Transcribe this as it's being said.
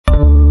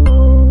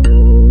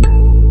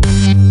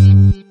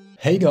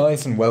Hey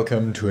guys, and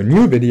welcome to a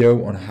new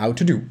video on how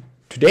to do.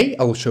 Today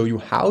I will show you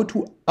how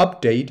to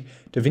update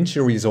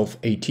DaVinci Resolve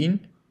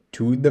 18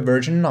 to the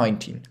version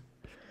 19.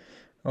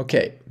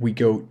 Okay, we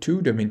go to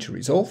DaVinci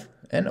Resolve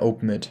and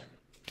open it.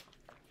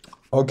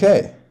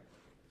 Okay,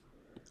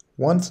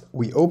 once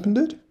we opened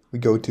it, we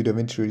go to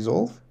DaVinci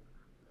Resolve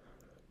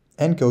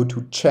and go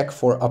to check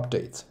for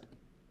updates.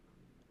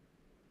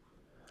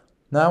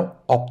 Now,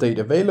 update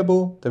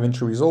available,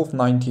 DaVinci Resolve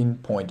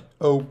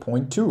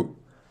 19.0.2.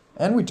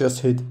 And we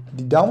just hit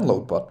the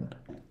download button.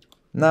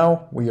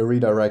 Now we are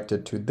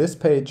redirected to this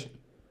page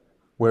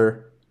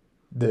where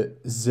the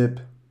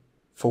zip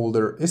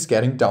folder is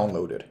getting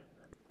downloaded.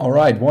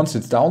 Alright, once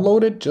it's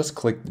downloaded, just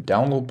click the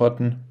download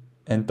button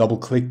and double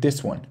click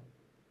this one.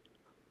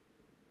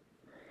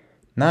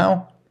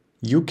 Now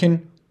you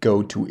can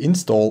go to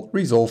install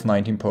Resolve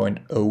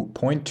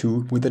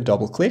 19.0.2 with a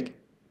double click.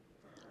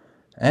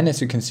 And as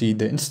you can see,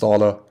 the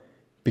installer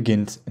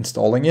begins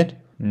installing it.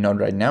 Not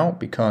right now,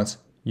 because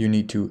you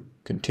need to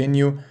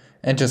continue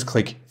and just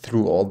click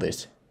through all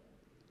this.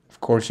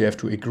 Of course, you have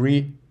to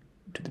agree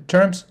to the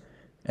terms,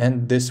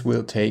 and this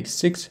will take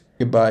 6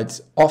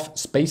 GB of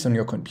space on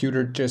your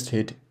computer. Just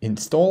hit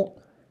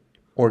install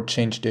or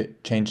change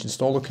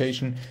install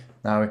location.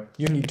 Now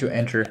you need to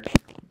enter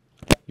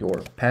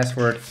your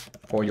password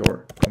for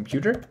your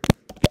computer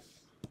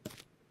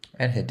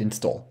and hit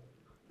install.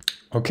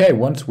 Okay,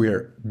 once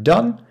we're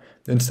done,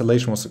 the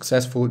installation was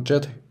successful.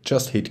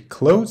 Just hit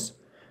close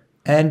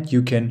and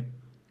you can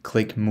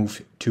click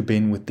move to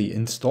bin with the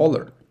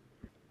installer.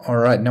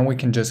 Alright, now we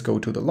can just go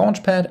to the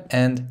launchpad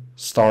and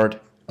start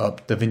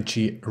up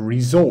DaVinci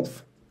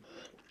Resolve.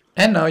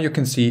 And now you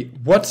can see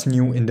what's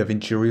new in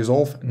DaVinci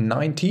Resolve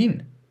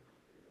 19.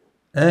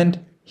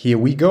 And here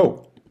we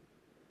go.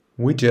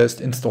 We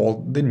just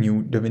installed the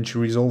new DaVinci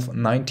Resolve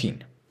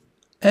 19.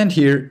 And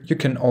here you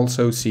can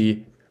also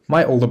see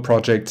my older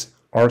projects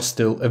are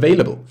still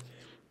available.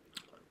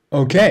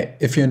 Okay,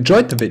 if you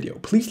enjoyed the video,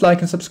 please like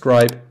and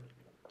subscribe.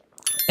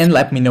 And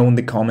let me know in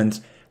the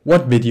comments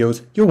what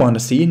videos you want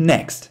to see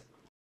next.